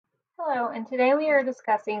Hello, and today we are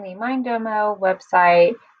discussing the Mindomo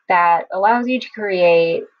website that allows you to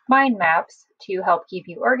create mind maps to help keep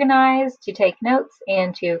you organized, to take notes,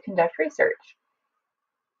 and to conduct research.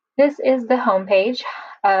 This is the homepage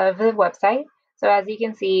of the website. So as you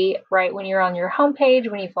can see, right when you're on your homepage,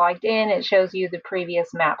 when you've logged in, it shows you the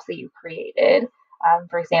previous maps that you created.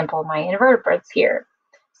 For example, my invertebrates here.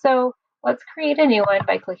 So let's create a new one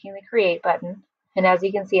by clicking the Create button. And as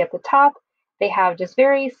you can see at the top, they have just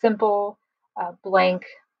very simple blank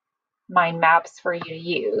mind maps for you to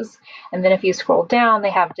use. And then if you scroll down,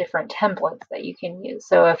 they have different templates that you can use.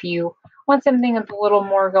 So if you want something with a little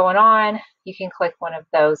more going on, you can click one of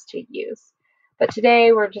those to use. But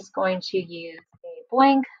today we're just going to use a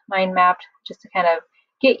blank mind map just to kind of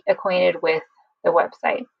get acquainted with the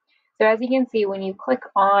website. So as you can see, when you click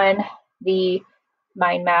on the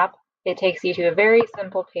mind map, it takes you to a very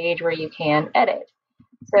simple page where you can edit.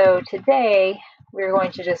 So today we're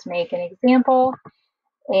going to just make an example,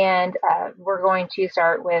 and we're going to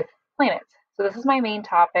start with planets. So this is my main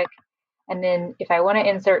topic, and then if I want to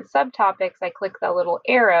insert subtopics, I click the little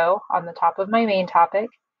arrow on the top of my main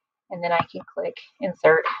topic, and then I can click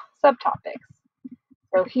Insert Subtopics.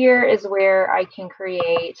 So here is where I can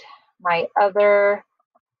create my other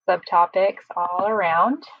subtopics all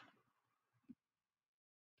around.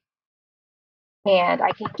 And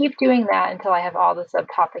I can keep doing that until I have all the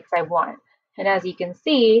subtopics I want. And as you can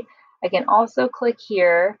see, I can also click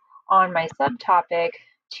here on my subtopic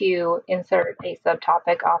to insert a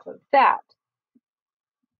subtopic off of that.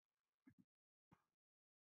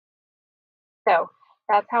 So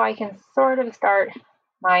that's how I can sort of start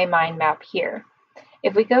my mind map here.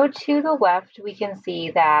 If we go to the left, we can see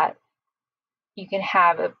that you can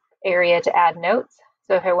have an area to add notes.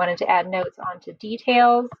 So if I wanted to add notes onto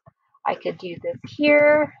details, I could do this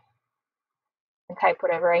here and type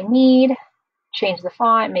whatever I need, change the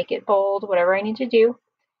font, make it bold, whatever I need to do.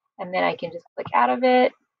 And then I can just click out of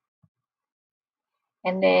it.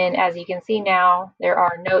 And then as you can see now, there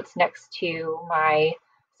are notes next to my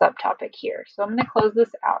subtopic here. So I'm going to close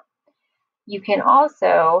this out. You can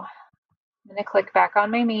also, I'm going to click back on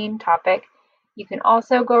my main topic. You can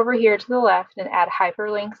also go over here to the left and add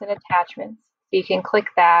hyperlinks and attachments. So you can click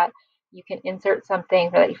that. You can insert something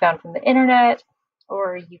that you found from the internet,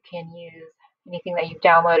 or you can use anything that you've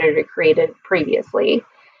downloaded or created previously.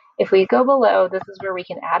 If we go below, this is where we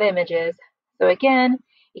can add images. So again,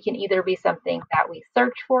 it can either be something that we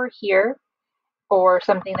search for here, or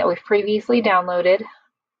something that we've previously downloaded,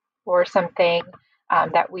 or something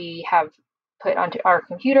that we have put onto our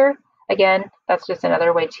computer. Again, that's just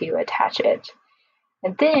another way to attach it.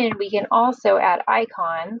 And then we can also add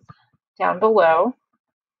icons down below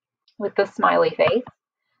with the smiley face.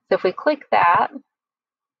 So if we click that,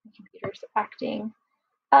 the computer's acting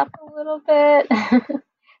up a little bit.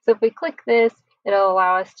 So if we click this, it'll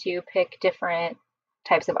allow us to pick different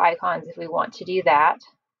types of icons if we want to do that.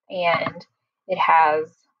 And it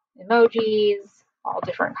has emojis, all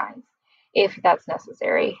different kinds, if that's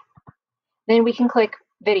necessary. Then we can click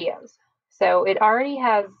videos. So it already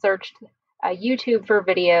has searched YouTube for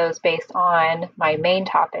videos based on my main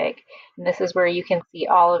topic. And this is where you can see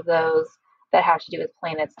all of those that have to do with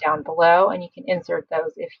planets down below, and you can insert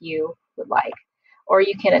those if you would like. Or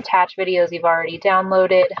you can attach videos you've already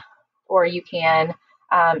downloaded, or you can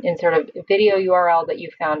insert a video URL that you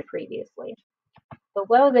found previously.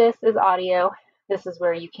 Below this is audio. This is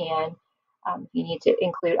where you can, if you need to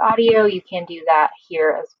include audio, you can do that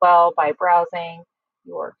here as well by browsing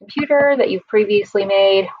your computer that you've previously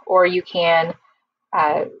made, or you can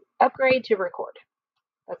upgrade to record.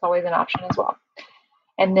 That's always an option as well.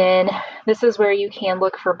 And then this is where you can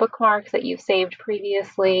look for bookmarks that you've saved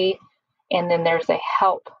previously. And then there's a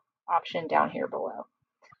help option down here below.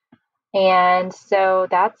 And so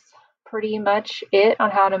that's pretty much it on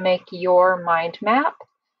how to make your mind map.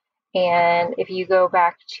 And if you go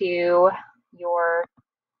back to your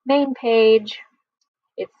main page,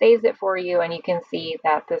 it saves it for you, and you can see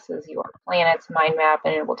that this is your planet's mind map,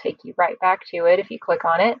 and it will take you right back to it if you click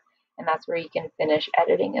on it. And that's where you can finish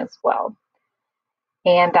editing as well.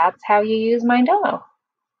 And that's how you use Mindomo.